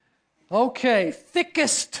Okay,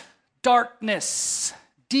 thickest darkness,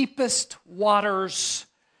 deepest waters,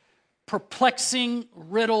 perplexing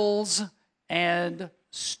riddles, and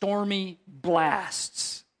stormy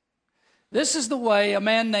blasts. This is the way a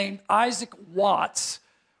man named Isaac Watts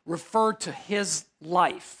referred to his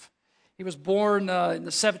life. He was born in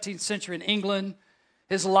the 17th century in England.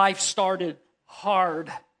 His life started hard.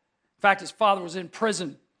 In fact, his father was in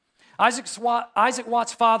prison. Isaac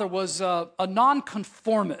Watts' father was a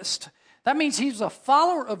nonconformist. That means he was a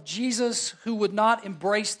follower of Jesus who would not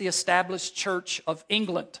embrace the established Church of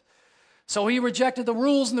England. So he rejected the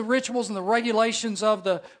rules and the rituals and the regulations of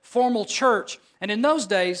the formal church. And in those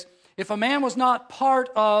days, if a man was not part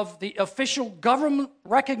of the official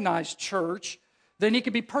government-recognized church, then he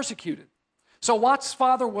could be persecuted. So Watts'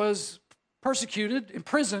 father was persecuted,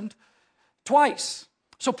 imprisoned twice.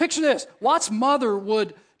 So picture this. Watts' mother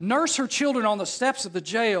would nurse her children on the steps of the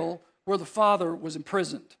jail where the father was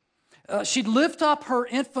imprisoned. She'd lift up her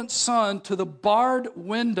infant son to the barred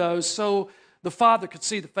windows so the father could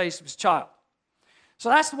see the face of his child. So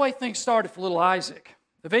that's the way things started for little Isaac.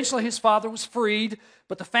 Eventually his father was freed,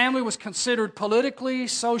 but the family was considered politically,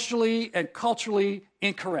 socially, and culturally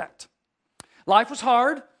incorrect. Life was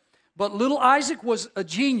hard, but little Isaac was a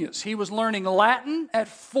genius. He was learning Latin at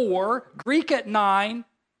 4, Greek at 9,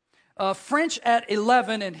 French at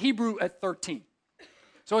 11, and Hebrew at 13.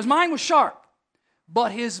 So his mind was sharp,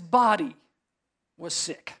 but his body was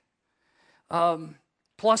sick.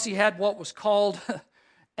 Plus he had what was called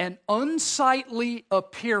an unsightly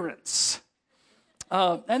appearance.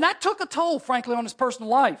 And that took a toll, frankly, on his personal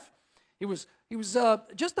life. He was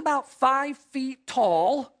just about 5 feet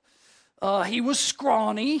tall. He was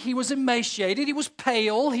scrawny. He was emaciated. He was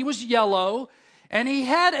pale. He was yellow. And he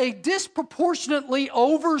had a disproportionately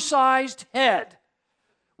oversized head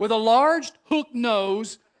with a large hook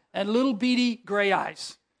nose and little beady gray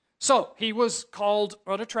eyes. So he was called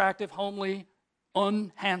unattractive, homely,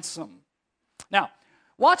 unhandsome. Now,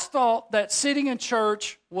 Watts thought that sitting in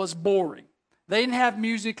church was boring. They didn't have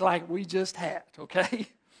music like we just had, okay?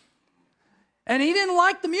 And he didn't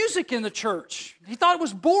like the music in the church. He thought it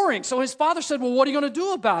was boring. So his father said, well, what are you going to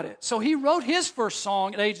do about it? So he wrote his first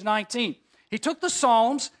song at age 19. He took the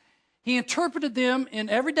Psalms, he interpreted them in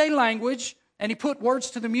everyday language, and he put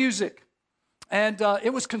words to the music. And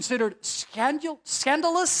it was considered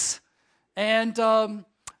scandalous and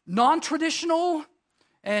non-traditional,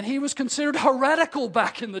 and he was considered heretical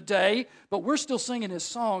back in the day, but we're still singing his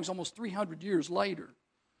songs almost 300 years later.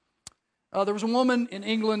 There was a woman in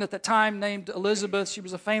England at the time named Elizabeth. She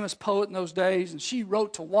was a famous poet in those days, and she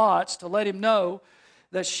wrote to Watts to let him know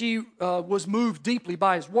that she was moved deeply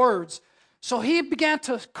by his words. So he began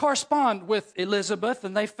to correspond with Elizabeth,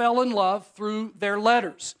 and they fell in love through their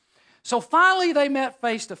letters. So finally they met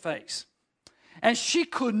face to face, and she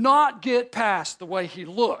could not get past the way he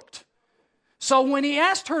looked. So when he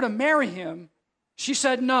asked her to marry him, she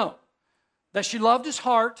said no, that she loved his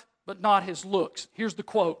heart but not his looks. Here's the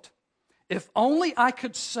quote: "If only I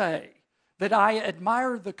could say that I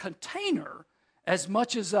admire the container as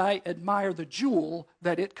much as I admire the jewel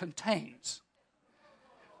that it contains."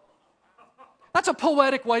 That's a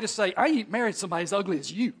poetic way to say, I ain't married somebody as ugly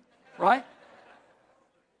as you, right?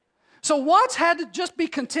 So Watts had to just be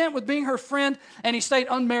content with being her friend, and he stayed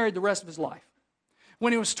unmarried the rest of his life.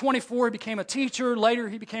 When he was 24, he became a teacher. Later,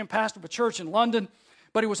 he became pastor of a church in London.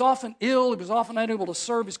 But he was often ill. He was often unable to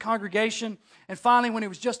serve his congregation. And finally, when he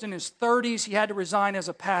was just in his 30s, he had to resign as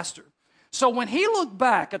a pastor. So when he looked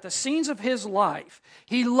back at the scenes of his life,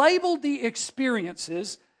 he labeled the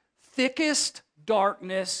experiences thickest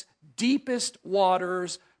darkness, deepest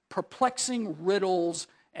waters, perplexing riddles,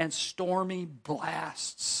 and stormy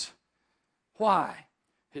blasts. Why?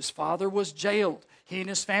 His father was jailed. He and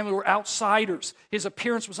his family were outsiders. His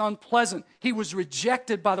appearance was unpleasant. He was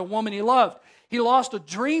rejected by the woman he loved. He lost a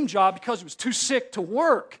dream job because he was too sick to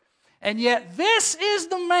work. And yet this is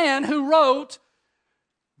the man who wrote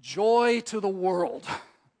Joy to the World.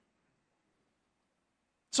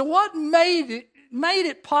 So what made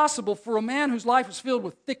it possible for a man whose life was filled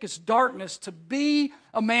with thickest darkness to be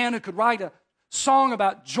a man who could write a song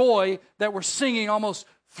about joy that we're singing almost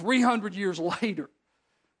 300 years later?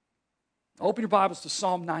 Open your Bibles to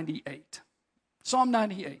Psalm 98. Psalm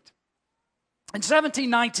 98. In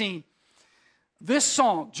 1719, this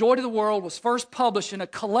song, Joy to the World, was first published in a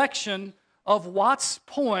collection of Watts'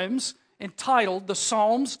 poems entitled The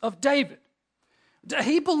Psalms of David.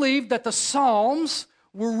 He believed that the Psalms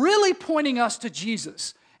were really pointing us to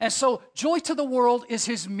Jesus. And so Joy to the World is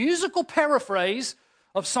his musical paraphrase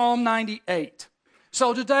of Psalm 98.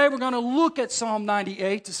 So today we're going to look at Psalm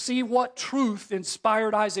 98 to see what truth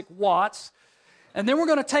inspired Isaac Watts And then we're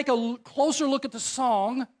going to take a closer look at the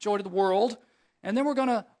song, Joy to the World, and then we're going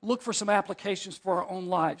to look for some applications for our own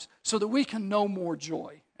lives so that we can know more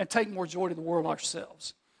joy and take more joy to the world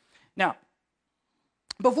ourselves. Now,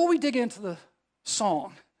 before we dig into the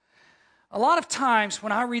song, a lot of times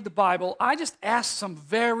when I read the Bible, I just ask some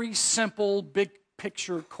very simple, big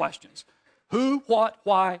picture questions. Who, what,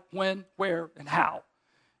 why, when, where, and how.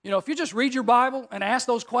 You know, if you just read your Bible and ask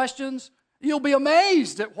those questions, you'll be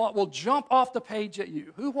amazed at what will jump off the page at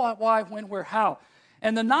you. Who, what, why, when, where, how.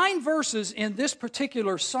 And the 9 verses in this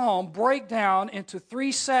particular psalm break down into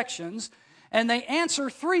 3 sections, and they answer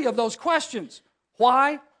 3 of those questions.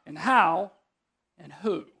 Why, and how, and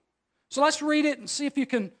who. So let's read it and see if you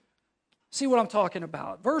can see what I'm talking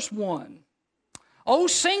about. Verse 1. Oh,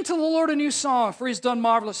 sing to the Lord a new song, for He has done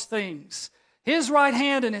marvelous things. His right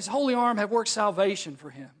hand and His holy arm have worked salvation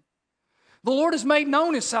for Him. The Lord has made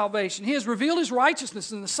known His salvation. He has revealed His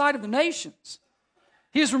righteousness in the sight of the nations.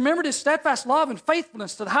 He has remembered His steadfast love and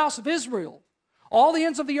faithfulness to the house of Israel. All the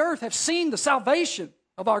ends of the earth have seen the salvation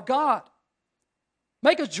of our God.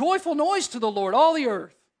 Make a joyful noise to the Lord, all the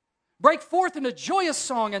earth. Break forth in a joyous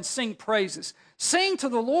song and sing praises. Sing to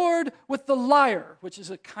the Lord with the lyre, which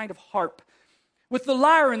is a kind of harp. With the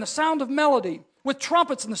lyre and the sound of melody. With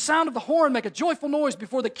trumpets and the sound of the horn, make a joyful noise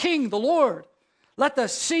before the King, the Lord. Let the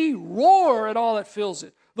sea roar at all that fills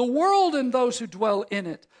it, the world and those who dwell in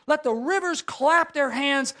it. Let the rivers clap their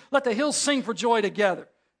hands. Let the hills sing for joy together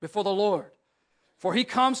before the Lord. For He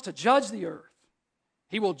comes to judge the earth.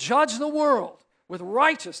 He will judge the world with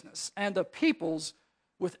righteousness and the peoples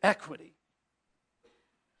with equity.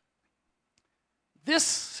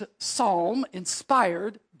 This psalm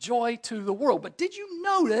inspired joy to the world. But did you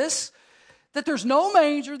notice that there's no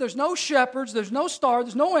manger, there's no shepherds, there's no star,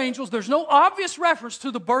 there's no angels, there's no obvious reference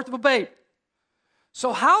to the birth of a babe?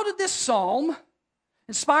 So how did this psalm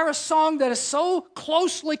inspire a song that is so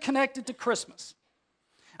closely connected to Christmas?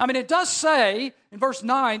 I mean, it does say in verse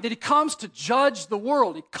 9 that He comes to judge the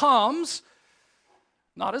world. He comes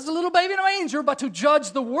not as a little baby in a manger, but to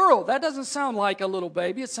judge the world. That doesn't sound like a little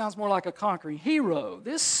baby. It sounds more like a conquering hero.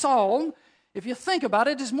 This psalm, if you think about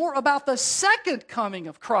it, is more about the second coming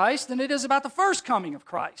of Christ than it is about the first coming of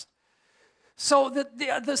Christ. So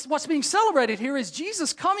what's being celebrated here is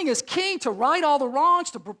Jesus coming as king to right all the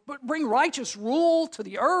wrongs, to bring righteous rule to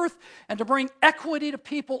the earth, and to bring equity to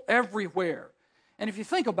people everywhere. And if you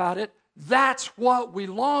think about it, that's what we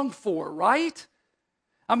long for, right?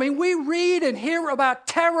 I mean, we read and hear about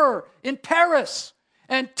terror in Paris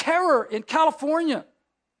and terror in California.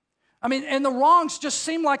 I mean, and the wrongs just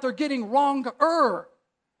seem like they're getting wronger.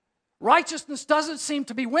 Righteousness doesn't seem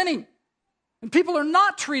to be winning. And people are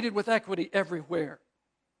not treated with equity everywhere.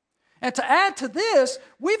 And to add to this,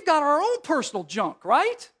 we've got our own personal junk,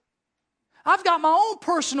 right? I've got my own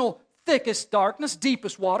personal thickest darkness,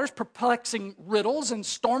 deepest waters, perplexing riddles, and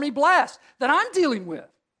stormy blasts that I'm dealing with.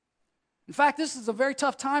 In fact, this is a very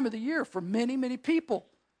tough time of the year for many, many people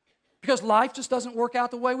because life just doesn't work out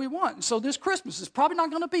the way we want. And so this Christmas is probably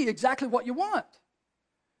not going to be exactly what you want.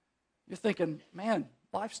 You're thinking, man,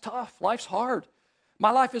 life's tough, life's hard.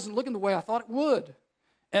 My life isn't looking the way I thought it would.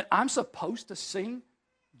 And I'm supposed to sing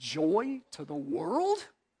joy to the world?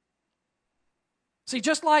 See,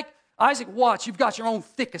 just like Isaac Watts, you've got your own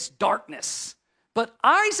thickest darkness. But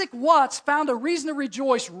Isaac Watts found a reason to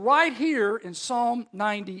rejoice right here in Psalm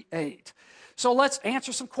 98. So let's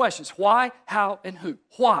answer some questions. Why, how, and who?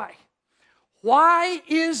 Why? Why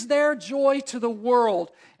is there joy to the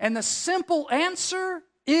world? And the simple answer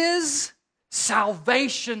is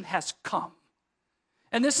salvation has come.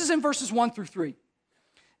 And this is in verses 1 through 3.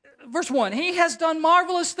 Verse 1, He has done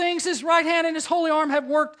marvelous things. His right hand and His holy arm have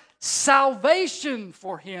worked salvation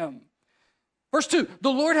for Him. Verse 2,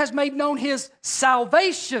 the Lord has made known His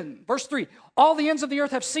salvation. Verse 3, all the ends of the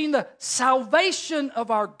earth have seen the salvation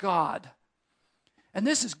of our God. And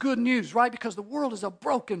this is good news, right? Because the world is a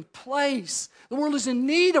broken place. The world is in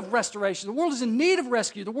need of restoration. The world is in need of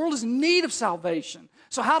rescue. The world is in need of salvation.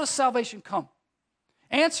 So how does salvation come?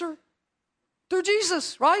 Answer, through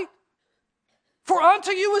Jesus, right? For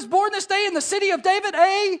unto you is born this day in the city of David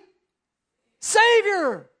a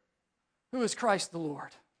Savior, who is Christ the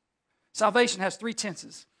Lord. Salvation has 3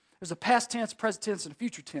 tenses. There's a past tense, present tense, and a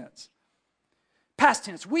future tense. Past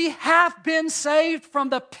tense, we have been saved from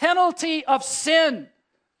the penalty of sin.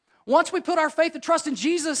 Once we put our faith and trust in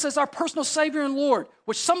Jesus as our personal Savior and Lord,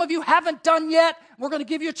 which some of you haven't done yet, we're going to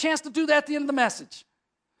give you a chance to do that at the end of the message.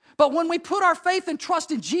 But when we put our faith and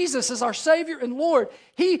trust in Jesus as our Savior and Lord,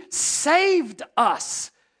 He saved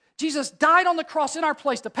us. Jesus died on the cross in our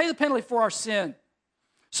place to pay the penalty for our sin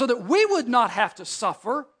so that we would not have to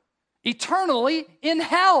suffer eternally in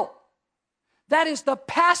hell. That is the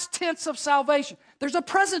past tense of salvation. There's a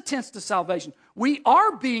present tense to salvation. We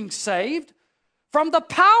are being saved from the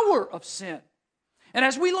power of sin. And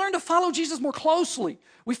as we learn to follow Jesus more closely,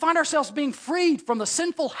 we find ourselves being freed from the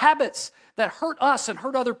sinful habits that hurt us and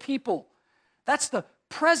hurt other people. That's the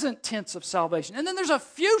present tense of salvation. And then there's a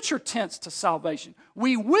future tense to salvation.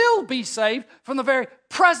 We will be saved from the very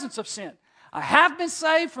presence of sin. I have been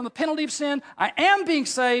saved from the penalty of sin. I am being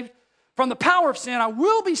saved from the power of sin. I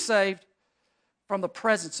will be saved from the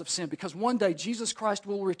presence of sin, because one day Jesus Christ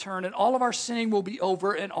will return and all of our sinning will be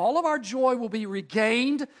over and all of our joy will be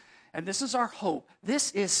regained. And this is our hope.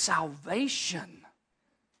 This is salvation.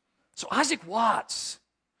 So Isaac Watts,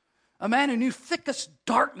 a man who knew thickest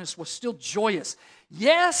darkness was still joyous.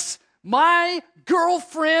 Yes, my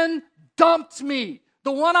girlfriend dumped me.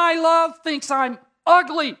 The one I love thinks I'm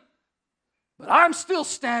ugly, but I'm still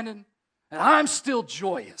standing and I'm still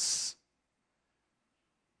joyous.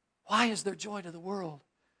 Why is there joy to the world?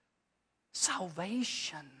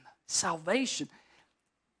 Salvation. Salvation.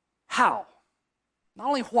 How? Not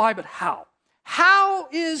only why, but how. How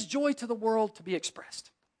is joy to the world to be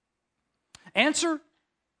expressed? Answer,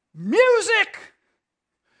 music.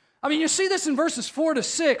 I mean, you see this in verses 4 to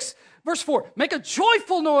 6. Verse 4, make a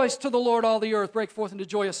joyful noise to the Lord, all the earth. Break forth into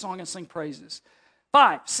joyous song and sing praises.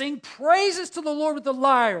 5, sing praises to the Lord with the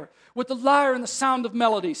lyre and the sound of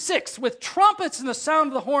melody. 6, with trumpets and the sound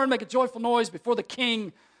of the horn, make a joyful noise before the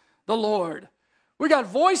King, the Lord. We got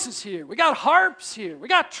voices here. We got harps here. We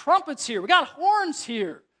got trumpets here. We got horns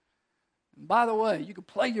here. And by the way, you can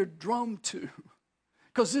play your drum too,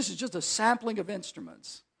 because this is just a sampling of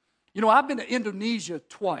instruments. You know, I've been to Indonesia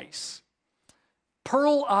twice.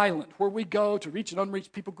 Pearl Island, where we go to reach an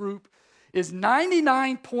unreached people group, is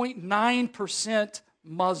 99.9%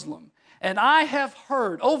 Muslim. And I have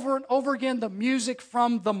heard over and over again the music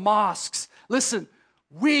from the mosques. Listen,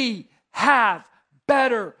 we have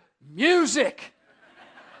better music.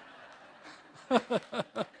 Now,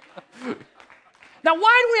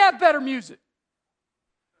 why do we have better music?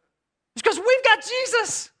 It's because we've got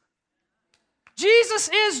Jesus. Jesus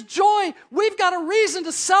is joy. We've got a reason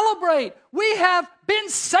to celebrate. We have been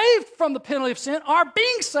saved from the penalty of sin, are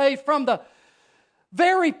being saved from the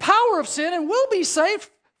very power of sin, and will be saved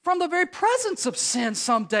from the very presence of sin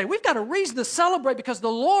someday. We've got a reason to celebrate because the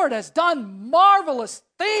Lord has done marvelous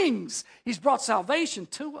things. He's brought salvation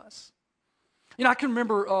to us. You know, I can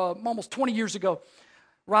remember almost 20 years ago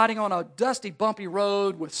riding on a dusty, bumpy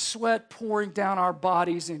road with sweat pouring down our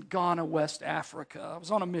bodies in Ghana, West Africa. I was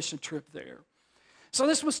on a mission trip there. So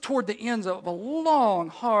this was toward the end of a long,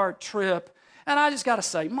 hard trip. And I just got to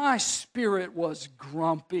say, my spirit was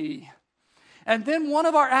grumpy. And then one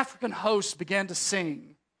of our African hosts began to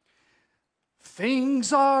sing,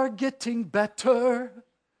 "Things are getting better.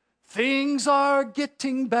 Things are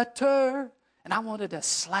getting better." And I wanted to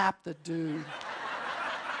slap the dude.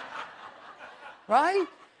 Right?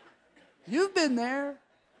 You've been there.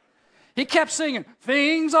 He kept singing,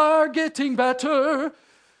 "Things are getting better.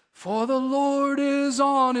 For the Lord is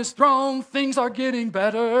on his throne. Things are getting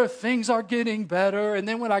better. Things are getting better." And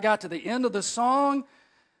then when I got to the end of the song,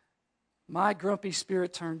 my grumpy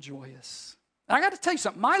spirit turned joyous. And I got to tell you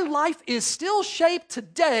something. My life is still shaped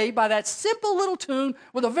today by that simple little tune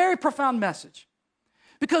with a very profound message.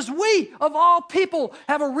 Because we, of all people,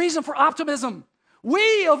 have a reason for optimism.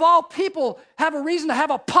 We, of all people, have a reason to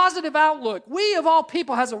have a positive outlook. We, of all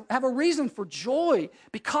people, have a reason for joy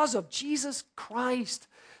because of Jesus Christ.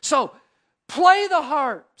 So, play the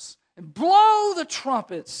harps and blow the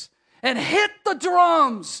trumpets and hit the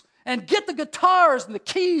drums and get the guitars and the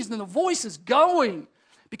keys and the voices going,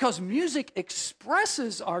 because music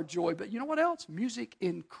expresses our joy. But you know what else? Music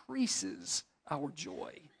increases our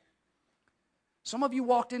joy. Some of you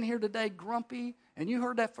walked in here today grumpy, and you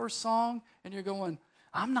heard that first song, and you're going,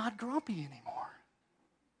 "I'm not grumpy anymore."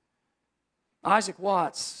 Isaac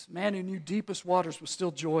Watts, man who knew deepest waters, was still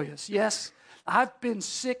joyous. Yes, I've been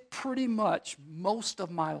sick pretty much most of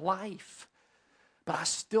my life, but I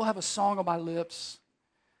still have a song on my lips,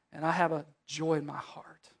 and I have a joy in my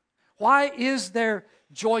heart. Why is there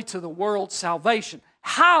joy to the world? Salvation.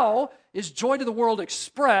 How is joy to the world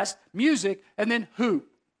expressed? Music, and then who?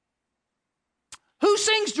 Who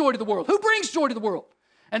sings joy to the world? Who brings joy to the world?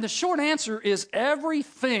 And the short answer is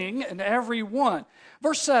everything and everyone.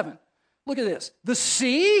 Verse 7, look at this. The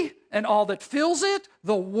sea and all that fills it,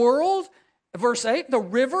 the world. Verse 8, the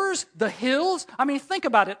rivers, the hills. I mean, think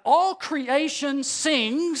about it. All creation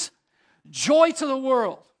sings joy to the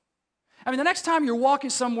world. I mean, the next time you're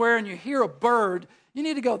walking somewhere and you hear a bird, you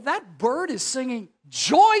need to go, that bird is singing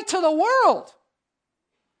joy to the world.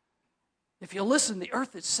 If you listen, the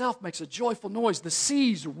earth itself makes a joyful noise. The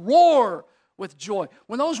seas roar with joy.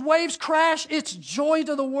 When those waves crash, it's joy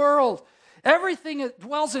to the world. Everything that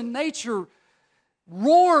dwells in nature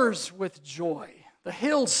roars with joy. The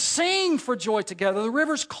hills sing for joy together. The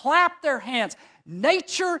rivers clap their hands.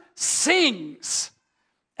 Nature sings.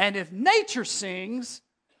 And if nature sings,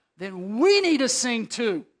 then we need to sing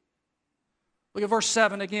too. Look at verse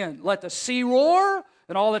 7 again. Let the sea roar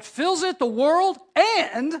and all that fills it, the world,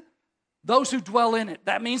 and those who dwell in it.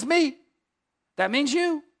 That means me. That means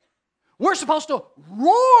you. We're supposed to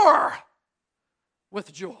roar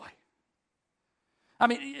with joy. I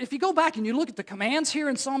mean, if you go back and you look at the commands here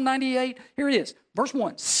in Psalm 98, here it is. Verse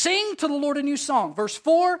 1, sing to the Lord a new song. Verse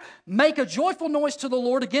 4, make a joyful noise to the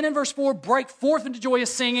Lord. Again in verse 4, break forth into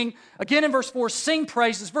joyous singing. Again in verse 4, sing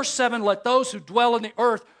praises. Verse 7, let those who dwell in the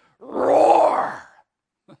earth roar.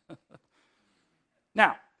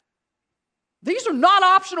 Now, these are not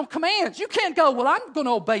optional commands. You can't go, well, I'm going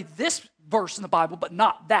to obey this verse in the Bible, but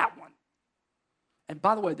not that one. And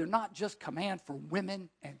by the way, they're not just commands for women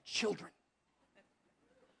and children.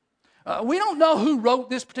 We don't know who wrote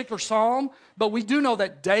this particular psalm, but we do know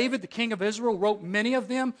that David, the king of Israel, wrote many of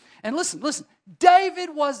them. And listen,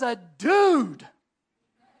 David was a dude.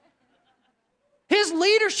 His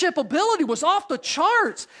leadership ability was off the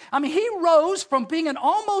charts. I mean, he rose from being an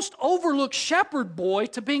almost overlooked shepherd boy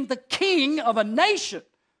to being the king of a nation,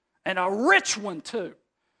 and a rich one too.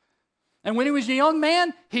 And when he was a young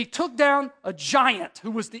man, he took down a giant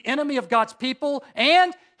who was the enemy of God's people,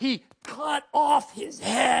 and he cut off his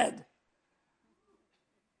head.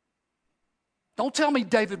 Don't tell me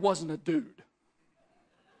David wasn't a dude.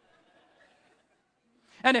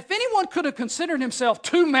 And if anyone could have considered himself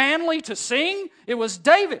too manly to sing, it was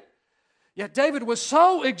David. Yet David was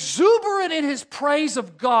so exuberant in his praise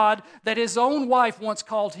of God that his own wife once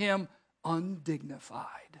called him undignified.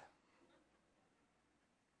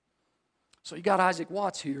 So you got Isaac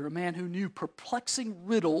Watts here, a man who knew perplexing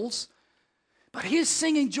riddles, but he is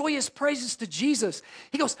singing joyous praises to Jesus.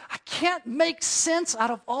 He goes, I can't make sense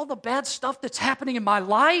out of all the bad stuff that's happening in my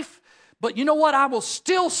life, but you know what? I will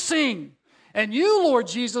still sing. And you, Lord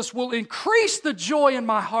Jesus, will increase the joy in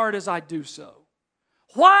my heart as I do so.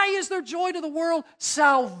 Why is there joy to the world?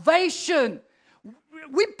 Salvation.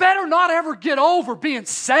 We better not ever get over being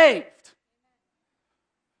saved.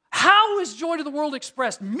 How is joy to the world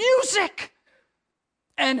expressed? Music.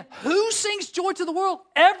 And who sings joy to the world?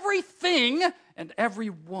 Everything and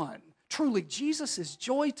everyone. Truly, Jesus is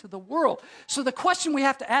joy to the world. So the question we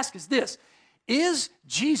have to ask is this: is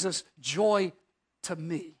Jesus joy to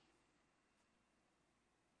me?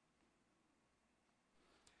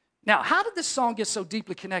 Now, how did this song get so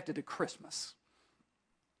deeply connected to Christmas?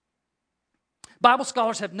 Bible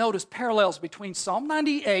scholars have noticed parallels between Psalm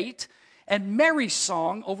 98 and Mary's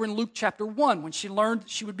song over in Luke chapter 1 when she learned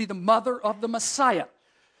she would be the mother of the Messiah.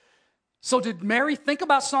 So did Mary think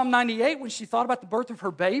about Psalm 98 when she thought about the birth of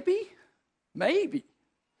her baby? Maybe.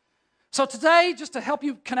 So today, just to help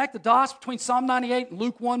you connect the dots between Psalm 98 and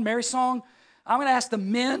Luke 1, Mary's song, I'm going to ask the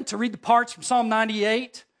men to read the parts from Psalm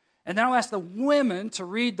 98, and then I'll ask the women to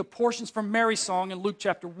read the portions from Mary's song in Luke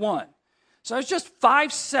chapter 1. So it's just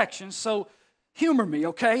 5 sections, so humor me,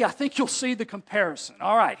 okay? I think you'll see the comparison.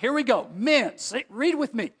 All right, here we go. Men, read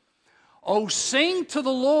with me. Oh, sing to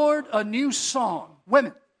the Lord a new song.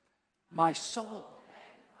 Women, my soul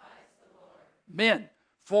magnifies the Lord. Men,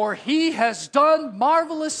 for he has done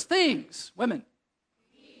marvelous things. Women,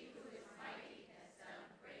 he who is mighty has done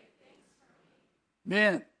great things for me.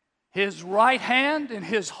 Men, his right hand and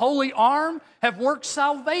his holy arm have worked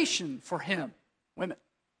salvation for him. Women,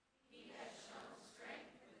 he has shown strength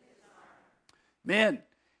with his arm. Men,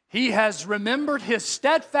 he has remembered his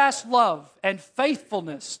steadfast love and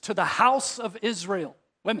faithfulness to the house of Israel.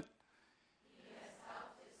 Women,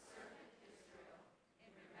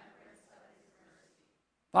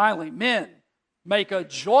 finally, men, make a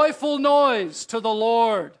joyful noise to the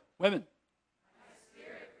Lord. Women, my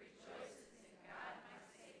spirit rejoices in God, my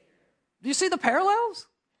Savior. Do you see the parallels?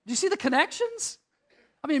 Do you see the connections?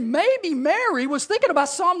 I mean, maybe Mary was thinking about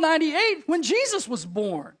Psalm 98 when Jesus was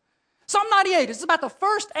born. Psalm 98 is about the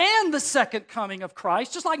first and the second coming of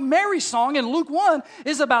Christ, just like Mary's song in Luke 1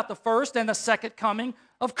 is about the first and the second coming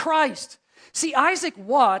of Christ. See, Isaac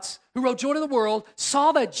Watts, who wrote Joy to the World,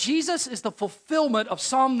 saw that Jesus is the fulfillment of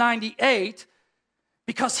Psalm 98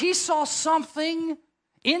 because he saw something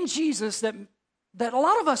in Jesus that a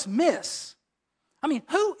lot of us miss. I mean,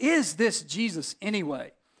 who is this Jesus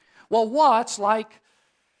anyway? Well, Watts, like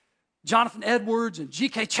Jonathan Edwards and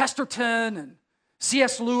G.K. Chesterton and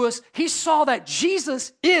C.S. Lewis, he saw that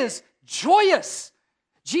Jesus is joyous.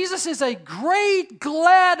 Jesus is a great,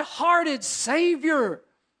 glad-hearted Savior.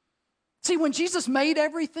 See, when Jesus made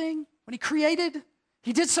everything, When he created,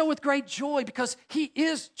 he did so with great joy because he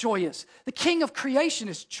is joyous. The king of creation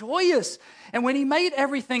is joyous. And when he made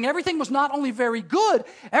everything, everything was not only very good,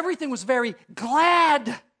 everything was very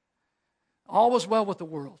glad. All was well with the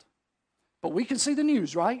world. But we can see the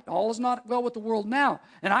news, right? All is not well with the world now.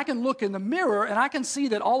 And I can look in the mirror and I can see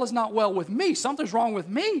that all is not well with me. Something's wrong with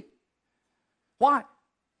me. Why?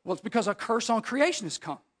 Well, it's because a curse on creation has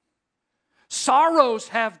come. Sorrows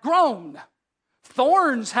have grown.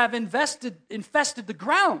 Thorns have infested the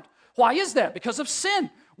ground. Why is that? Because of sin.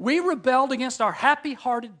 We rebelled against our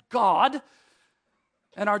happy-hearted God,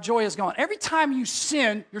 and our joy is gone. Every time you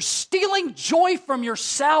sin, you're stealing joy from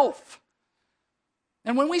yourself.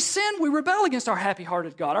 And when we sin, we rebel against our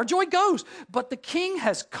happy-hearted God. Our joy goes. But the King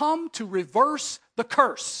has come to reverse the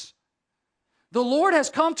curse. The Lord has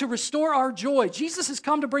come to restore our joy. Jesus has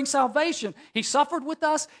come to bring salvation. He suffered with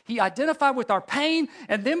us. He identified with our pain.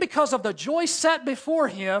 And then because of the joy set before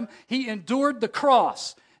him, he endured the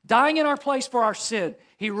cross, dying in our place for our sin.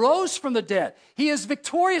 He rose from the dead. He is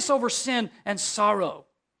victorious over sin and sorrow.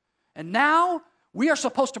 And now we are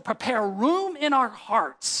supposed to prepare room in our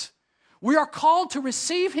hearts. We are called to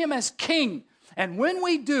receive him as king. And when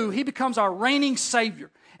we do, he becomes our reigning Savior.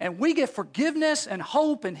 And we get forgiveness and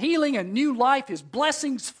hope and healing and new life. His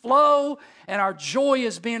blessings flow and our joy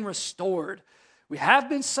is being restored. We have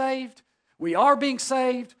been saved. We are being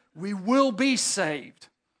saved. We will be saved.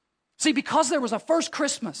 See, because there was a first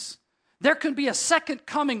Christmas, there can be a second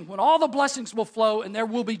coming when all the blessings will flow and there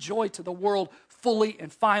will be joy to the world fully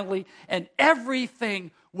and finally, and everything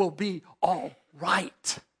will be all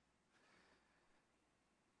right.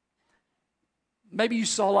 Maybe you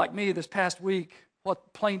saw, like me this past week,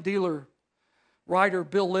 what Plain Dealer writer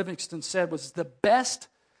Bill Livingston said was the best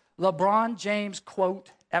LeBron James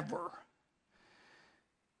quote ever.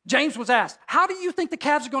 James was asked, how do you think the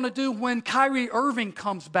Cavs are going to do when Kyrie Irving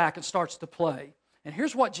comes back and starts to play? And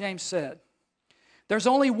here's what James said. There's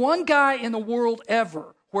only one guy in the world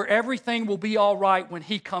ever where everything will be all right when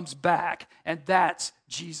he comes back, and that's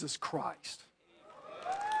Jesus Christ.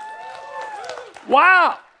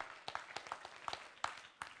 Wow!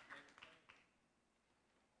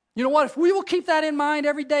 You know what? If we will keep that in mind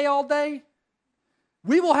every day, all day,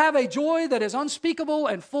 we will have a joy that is unspeakable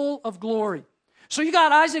and full of glory. So you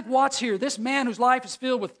got Isaac Watts here, this man whose life is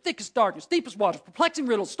filled with thickest darkness, deepest waters, perplexing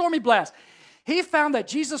riddles, stormy blasts. He found that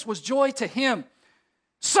Jesus was joy to him.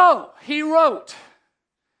 So he wrote,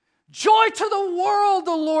 joy to the world,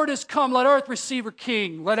 the Lord is come. Let earth receive her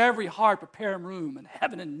King. Let every heart prepare him room, and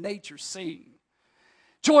heaven and nature sing.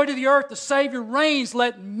 Joy to the earth, the Savior reigns.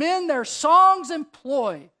 Let men their songs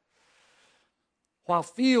employ, while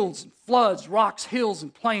fields and floods, rocks, hills,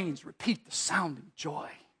 and plains repeat the sounding joy.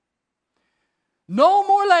 No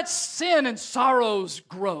more let sin and sorrows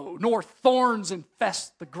grow, nor thorns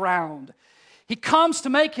infest the ground. He comes to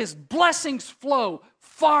make his blessings flow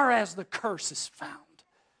far as the curse is found.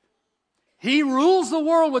 He rules the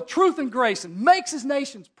world with truth and grace and makes his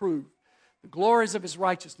nations prove the glories of his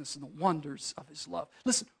righteousness and the wonders of his love.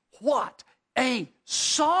 Listen, what a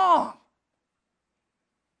song!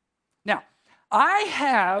 Now, I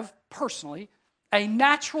have personally a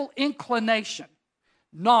natural inclination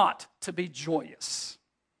not to be joyous.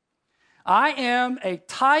 I am a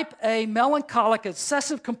type A, melancholic,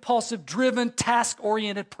 obsessive, compulsive, driven,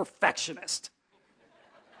 task-oriented perfectionist.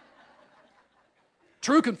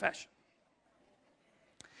 True confession.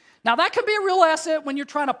 Now, that can be a real asset when you're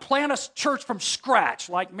trying to plant a church from scratch,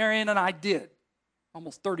 like Marion and I did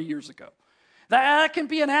almost 30 years ago. That can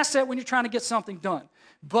be an asset when you're trying to get something done.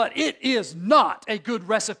 But it is not a good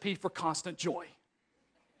recipe for constant joy.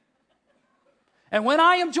 And when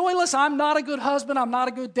I am joyless, I'm not a good husband, I'm not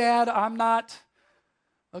a good dad, I'm not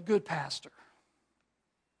a good pastor.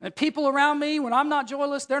 And people around me, when I'm not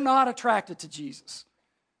joyless, they're not attracted to Jesus.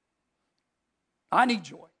 I need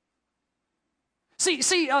joy.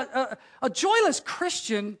 See, a joyless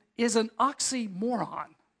Christian is an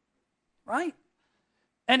oxymoron, right?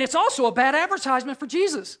 And it's also a bad advertisement for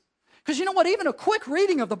Jesus. Because you know what? Even a quick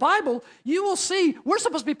reading of the Bible, you will see we're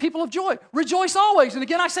supposed to be people of joy. Rejoice always. And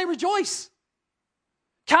again, I say rejoice.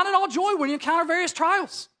 Count it all joy when you encounter various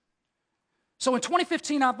trials. So in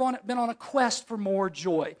 2015, I've been on a quest for more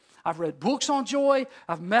joy. I've read books on joy.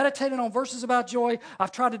 I've meditated on verses about joy.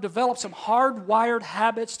 I've tried to develop some hardwired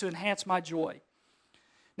habits to enhance my joy.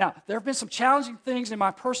 Now, there have been some challenging things in my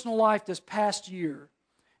personal life this past year.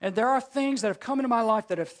 And there are things that have come into my life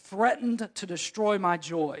that have threatened to destroy my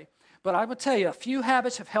joy. But I would tell you, a few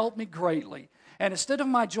habits have helped me greatly. And instead of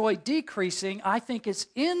my joy decreasing, I think it's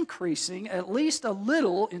increasing at least a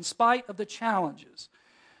little in spite of the challenges.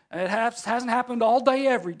 It hasn't happened all day,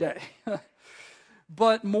 every day.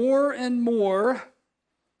 but more and more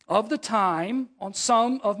of the time on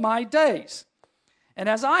some of my days. And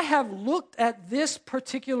as I have looked at this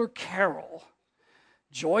particular carol,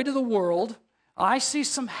 Joy to the World, I see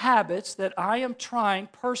some habits that I am trying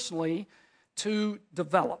personally to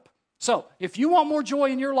develop. So, if you want more joy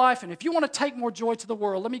in your life and if you want to take more joy to the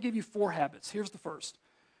world, let me give you 4 habits. Here's the first.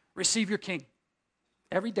 Receive your King.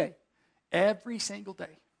 Every day. Every single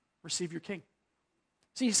day. Receive your King.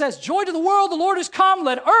 See, he says, joy to the world, the Lord is come.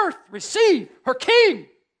 Let earth receive her King.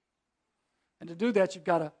 And to do that, you've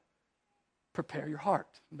got to prepare your heart.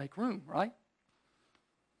 Make room, right?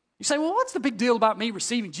 You say, well, what's the big deal about me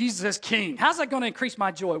receiving Jesus as King? How's that going to increase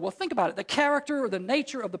my joy? Well, think about it. The character or the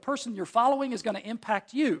nature of the person you're following is going to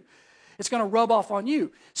impact you. It's going to rub off on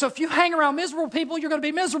you. So if you hang around miserable people, you're going to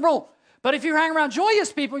be miserable. But if you hang around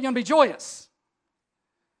joyous people, you're going to be joyous.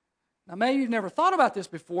 Now, maybe you've never thought about this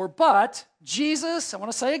before, but Jesus, I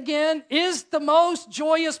want to say again, is the most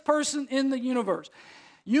joyous person in the universe.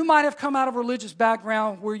 You might have come out of a religious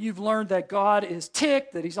background where you've learned that God is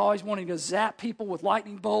ticked, that he's always wanting to zap people with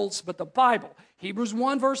lightning bolts, but the Bible, Hebrews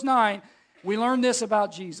 1 verse 9, we learn this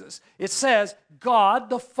about Jesus. It says, God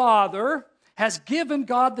the Father has given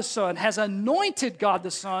God the Son, has anointed God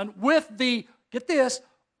the Son with the, get this,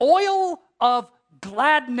 oil of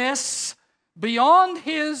gladness beyond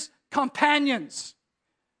his companions.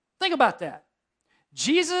 Think about that.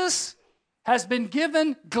 Jesus has been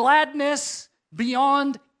given gladness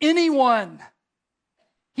beyond anyone.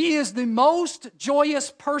 He is the most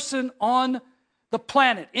joyous person on the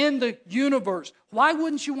planet, in the universe. Why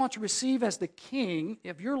wouldn't you want to receive as the King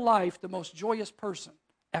of your life the most joyous person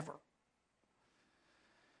ever?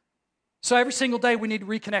 So every single day we need to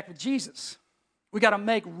reconnect with Jesus. We got to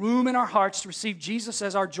make room in our hearts to receive Jesus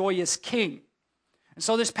as our joyous King. And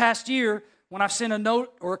so this past year, when I've sent a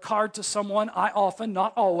note or a card to someone, I often,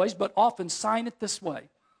 not always, but often sign it this way.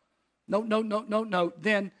 Note.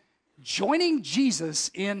 Then joining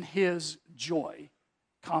Jesus in his joy,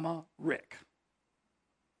 comma, Rick.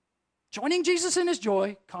 Joining Jesus in his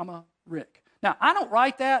joy, comma, Rick. Now, I don't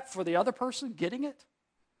write that for the other person getting it.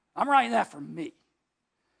 I'm writing that for me.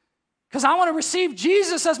 Because I want to receive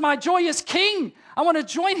Jesus as my joyous King. I want to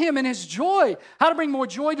join him in his joy. How to bring more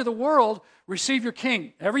joy to the world? Receive your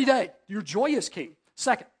King every day, your joyous King.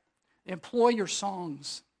 Second, employ your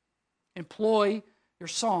songs. Employ your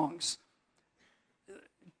songs.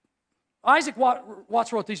 Isaac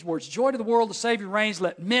Watts wrote these words, joy to the world, the Savior reigns,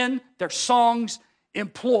 let men their songs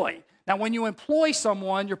employ. Now, when you employ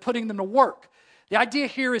someone, you're putting them to work. The idea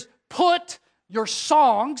here is put your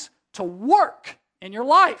songs to work in your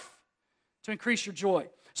life to increase your joy.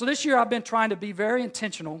 So this year I've been trying to be very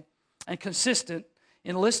intentional and consistent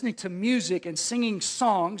in listening to music and singing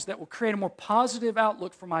songs that will create a more positive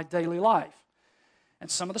outlook for my daily life. And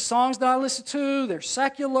some of the songs that I listen to, they're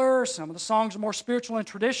secular. Some of the songs are more spiritual and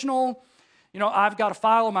traditional. You know, I've got a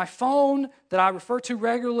file on my phone that I refer to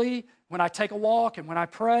regularly when I take a walk and when I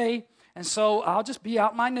pray. And so I'll just be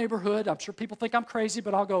out in my neighborhood. I'm sure people think I'm crazy,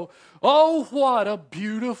 but I'll go, oh, what a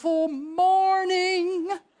beautiful morning.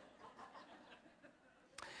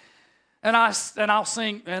 And I'll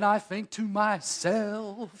sing, and I think to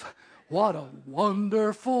myself, what a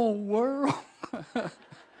wonderful world.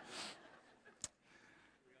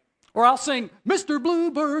 Or I'll sing, Mr.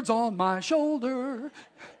 Bluebird's on my shoulder.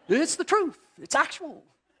 It's the truth. It's actual.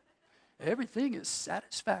 Everything is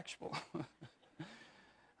satisfactual.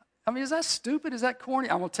 I mean, is that stupid? Is that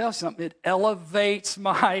corny? I'm going to tell you something. It elevates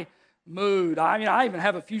my mood. I mean, I even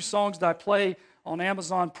have a few songs that I play on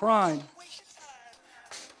Amazon Prime.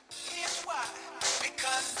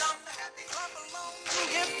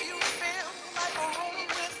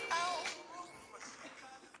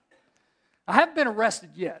 I haven't been arrested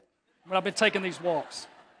yet when I've been taking these walks.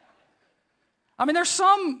 I mean, there's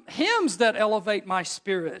some hymns that elevate my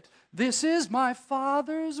spirit. This is my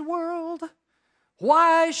Father's world.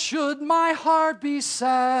 Why should my heart be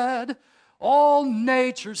sad? All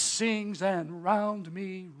nature sings and round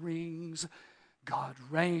me rings. God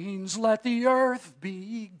reigns, let the earth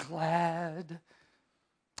be glad.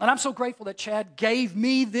 And I'm so grateful that Chad gave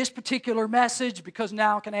me this particular message because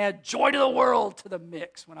now I can add joy to the world to the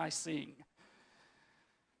mix when I sing.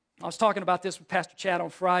 I was talking about this with Pastor Chad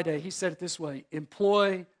on Friday. He said it this way,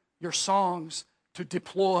 employ your songs to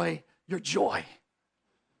deploy your joy.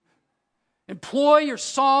 Employ your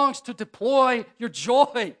songs to deploy your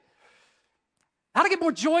joy. How to get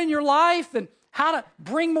more joy in your life and how to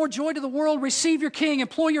bring more joy to the world, receive your King,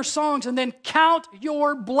 employ your songs, and then count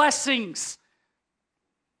your blessings.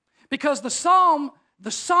 Because the song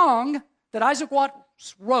that Isaac Watts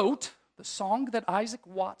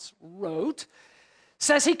wrote,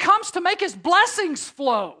 says he comes to make his blessings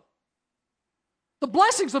flow. The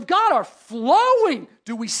blessings of God are flowing.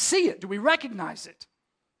 Do we see it? Do we recognize it?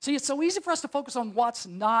 See, it's so easy for us to focus on what's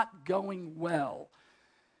not going well.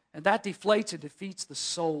 And that deflates and defeats the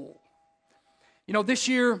soul. You know, this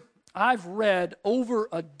year I've read over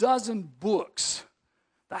a dozen books.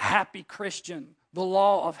 The Happy Christian, The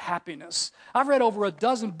Law of Happiness. I've read over a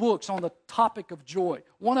dozen books on the topic of joy.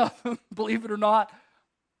 One of them, believe it or not,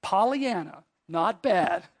 Pollyanna. Not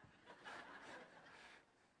bad.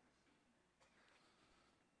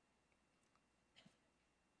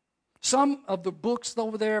 Some of the books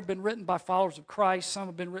over there have been written by followers of Christ. Some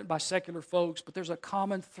have been written by secular folks. But there's a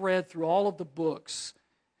common thread through all of the books,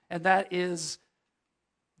 and that is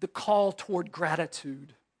the call toward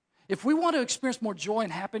gratitude. If we want to experience more joy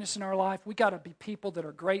and happiness in our life, we got to be people that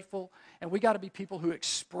are grateful, and we got to be people who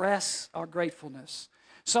express our gratefulness.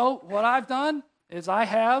 So what I've done is I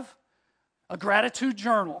have a gratitude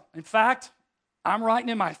journal. In fact, I'm writing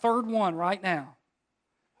in my third one right now.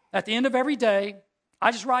 At the end of every day,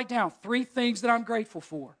 I just write down 3 things that I'm grateful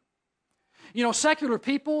for. You know, secular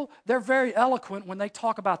people, they're very eloquent when they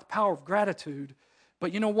talk about the power of gratitude.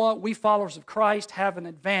 But you know what? We followers of Christ have an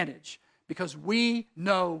advantage because we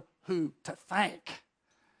know who to thank.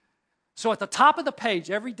 So at the top of the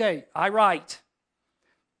page every day, I write,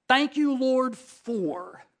 "Thank you, Lord,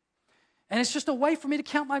 for." And it's just a way for me to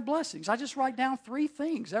count my blessings. I just write down 3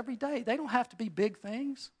 things every day. They don't have to be big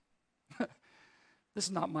things. This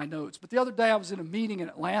is not my notes. But the other day I was in a meeting in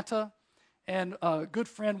Atlanta, and a good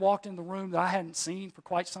friend walked in the room that I hadn't seen for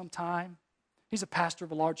quite some time. He's a pastor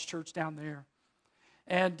of a large church down there.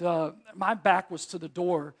 And my back was to the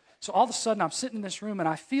door. So all of a sudden I'm sitting in this room and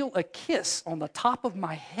I feel a kiss on the top of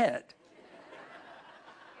my head.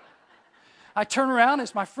 I turn around,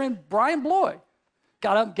 it's my friend Brian Bloy.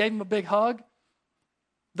 Got up and gave him a big hug.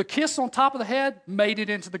 The kiss on top of the head made it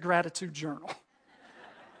into the gratitude journal.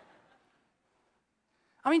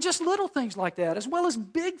 I mean, just little things like that, as well as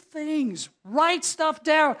big things. Write stuff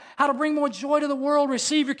down. How to bring more joy to the world.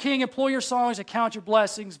 Receive your King. Employ your songs. And count your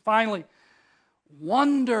blessings. Finally,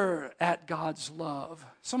 wonder at God's love.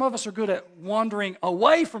 Some of us are good at wandering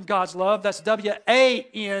away from God's love. That's W-A-N-D-E-R-I-N-G.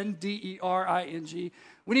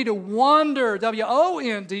 We need to wonder,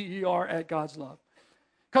 W-O-N-D-E-R, at God's love.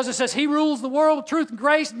 Because it says He rules the world with truth and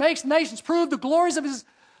grace, makes the nations prove the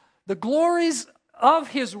glories of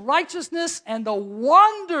His righteousness and the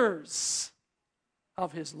wonders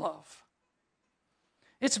of His love.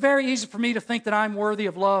 It's very easy for me to think that I'm worthy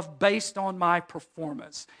of love based on my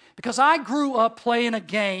performance. Because I grew up playing a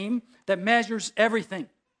game that measures everything.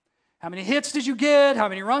 How many hits did you get? How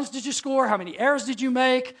many runs did you score? How many errors did you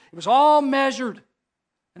make? It was all measured.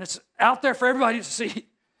 And it's out there for everybody to see.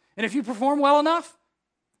 And if you perform well enough,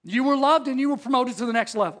 you were loved and you were promoted to the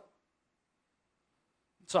next level.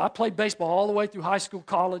 So I played baseball all the way through high school,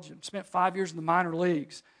 college, and spent 5 years in the minor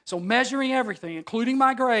leagues. So measuring everything, including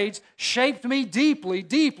my grades, shaped me deeply,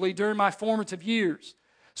 deeply during my formative years.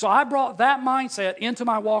 So I brought that mindset into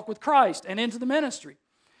my walk with Christ and into the ministry.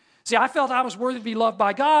 See, I felt I was worthy to be loved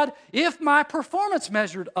by God if my performance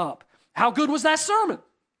measured up. How good was that sermon?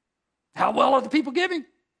 How well are the people giving?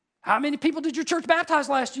 How many people did your church baptize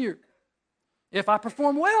last year? If I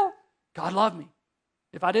performed well, God loved me.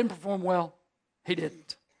 If I didn't perform well, He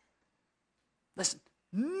didn't. Listen,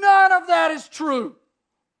 none of that is true.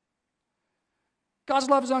 God's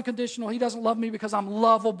love is unconditional. He doesn't love me because I'm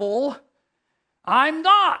lovable. I'm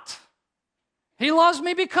not. He loves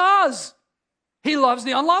me because He loves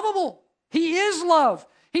the unlovable. He is love.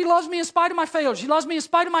 He loves me in spite of my failures. He loves me in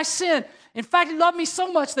spite of my sin. In fact, He loved me so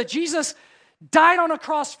much that Jesus died on a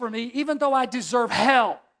cross for me, even though I deserve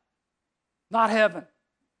hell, not heaven.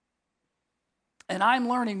 And I'm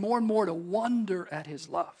learning more and more to wonder at His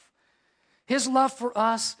love. His love for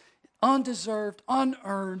us, undeserved,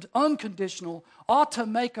 unearned, unconditional, ought to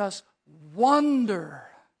make us wonder.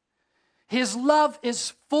 His love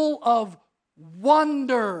is full of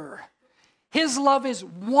wonder. His love is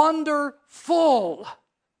wonderful.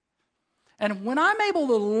 And when I'm able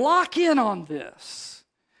to lock in on this,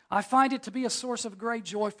 I find it to be a source of great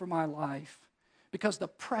joy for my life because the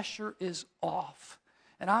pressure is off.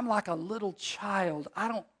 And I'm like a little child. I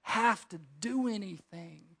don't have to do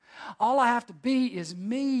anything. All I have to be is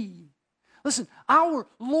me. Listen, our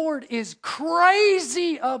Lord is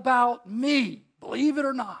crazy about me, believe it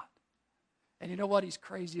or not. And you know what? He's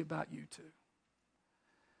crazy about you too.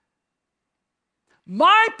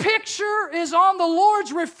 My picture is on the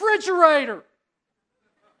Lord's refrigerator.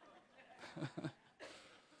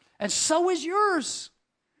 And so is yours.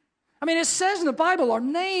 I mean, it says in the Bible, our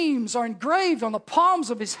names are engraved on the palms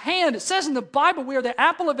of his hand. It says in the Bible, we are the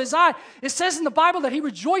apple of his eye. It says in the Bible that he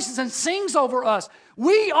rejoices and sings over us.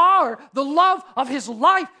 We are the love of his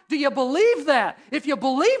life. Do you believe that? If you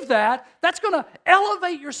believe that, that's going to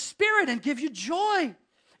elevate your spirit and give you joy.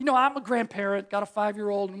 You know, I'm a grandparent, got a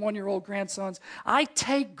 5-year-old and 1-year-old grandsons. I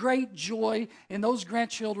take great joy in those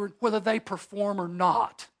grandchildren, whether they perform or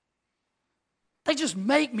not. They just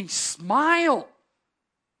make me smile.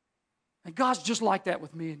 And God's just like that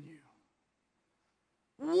with me and you.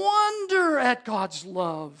 Wonder at God's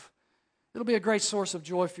love. It'll be a great source of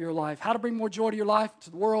joy for your life. How to bring more joy to your life,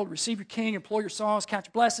 to the world, receive your King, employ your songs, count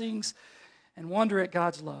your blessings, and wonder at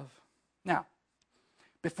God's love. Now,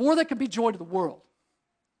 before there can be joy to the world,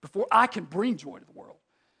 before I can bring joy to the world,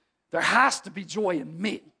 there has to be joy in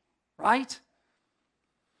me, right?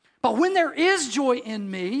 But when there is joy in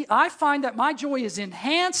me, I find that my joy is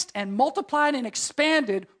enhanced and multiplied and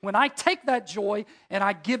expanded when I take that joy and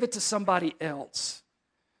I give it to somebody else.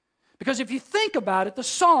 Because if you think about it, the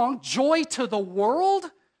song, Joy to the World,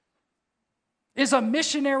 is a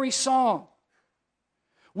missionary song.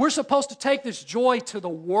 We're supposed to take this joy to the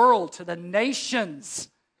world, to the nations,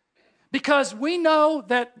 because we know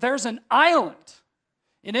that there's an island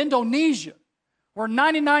in Indonesia where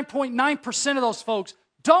 99.9% of those folks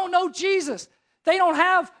don't know Jesus. They don't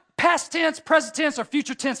have past tense, present tense, or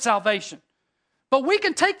future tense salvation. But we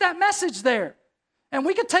can take that message there. And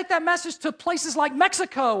we can take that message to places like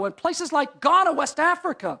Mexico and places like Ghana, West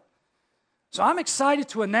Africa. So I'm excited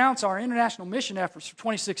to announce our international mission efforts for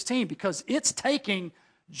 2016 because it's taking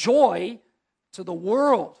joy to the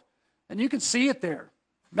world. And you can see it there.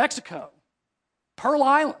 Mexico, Pearl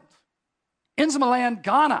Island, Nzimland,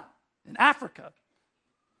 Ghana, in Africa.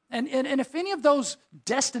 And if any of those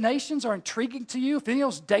destinations are intriguing to you, if any of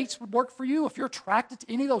those dates would work for you, if you're attracted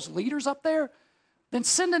to any of those leaders up there, then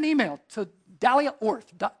send an email to Dalia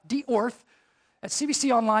Orth, dorth at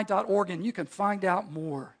cbconline.org, and you can find out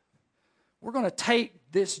more. We're going to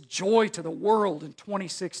take this joy to the world in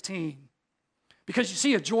 2016. Because you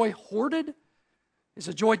see, a joy hoarded is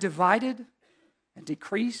a joy divided and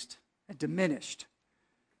decreased and diminished.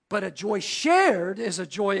 But a joy shared is a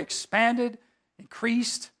joy expanded,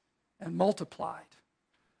 increased, and multiplied.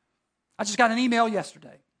 I just got an email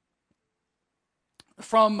yesterday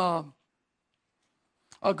from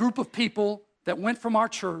a group of people that went from our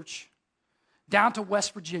church down to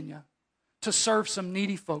West Virginia to serve some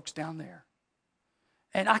needy folks down there.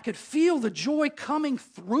 And I could feel the joy coming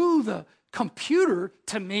through the computer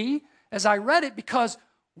to me as I read it because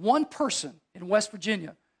one person in West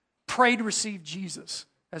Virginia prayed to receive Jesus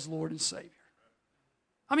as Lord and Savior.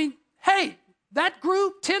 I mean, hey, that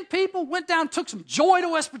group, 10 people, went down and took some joy to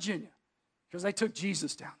West Virginia because they took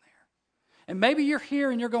Jesus down there. And maybe you're here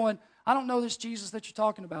and you're going, I don't know this Jesus that you're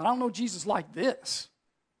talking about. I don't know Jesus like this.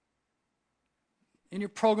 In your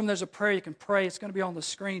program, there's a prayer you can pray. It's going to be on the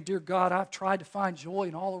screen. Dear God, I've tried to find joy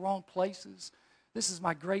in all the wrong places. This is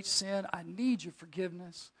my great sin. I need your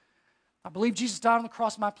forgiveness. I believe Jesus died on the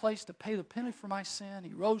cross in my place to pay the penalty for my sin.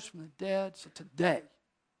 He rose from the dead. So today,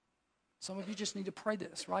 some of you just need to pray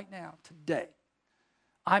this right now. Today,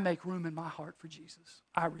 I make room in my heart for Jesus.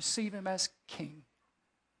 I receive him as King.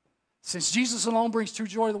 Since Jesus alone brings true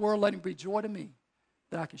joy to the world, let him bring joy to me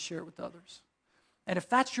that I can share it with others. And if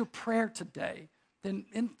that's your prayer today, then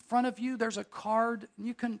in front of you there's a card, and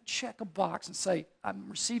you can check a box and say, I'm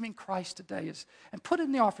receiving Christ today, and put it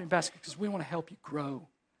in the offering basket because we want to help you grow.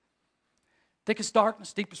 Thickest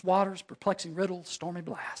darkness, deepest waters, perplexing riddles, stormy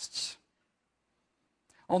blasts.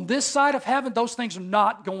 On this side of heaven, those things are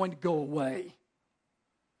not going to go away.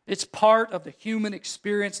 It's part of the human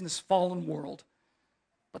experience in this fallen world.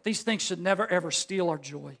 But these things should never, ever steal our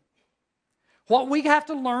joy. What we have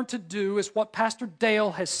to learn to do is what Pastor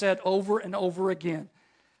Dale has said over and over again.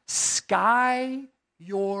 Sky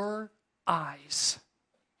your eyes.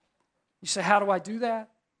 You say, how do I do that?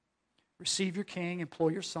 Receive your King, employ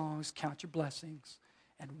your songs, count your blessings,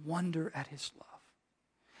 and wonder at his love.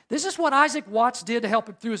 This is what Isaac Watts did to help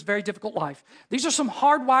him through his very difficult life. These are some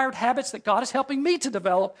hardwired habits that God is helping me to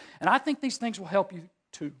develop, and I think these things will help you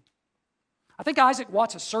too. I think Isaac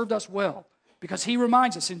Watts has served us well because he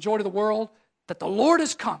reminds us in Joy to the World that the Lord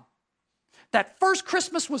has come. That first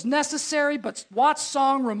Christmas was necessary, but Watts'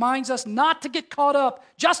 song reminds us not to get caught up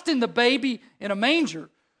just in the baby in a manger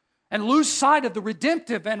and lose sight of the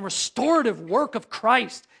redemptive and restorative work of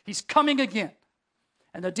Christ. He's coming again.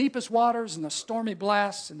 And the deepest waters and the stormy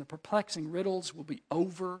blasts and the perplexing riddles will be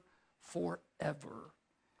over forever.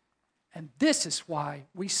 And this is why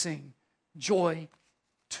we sing Joy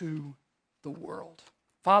to the World.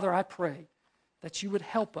 Father, I pray that you would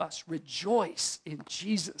help us rejoice in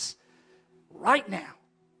Jesus right now,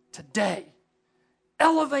 today.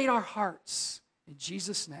 Elevate our hearts. In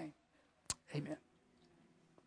Jesus' name, amen.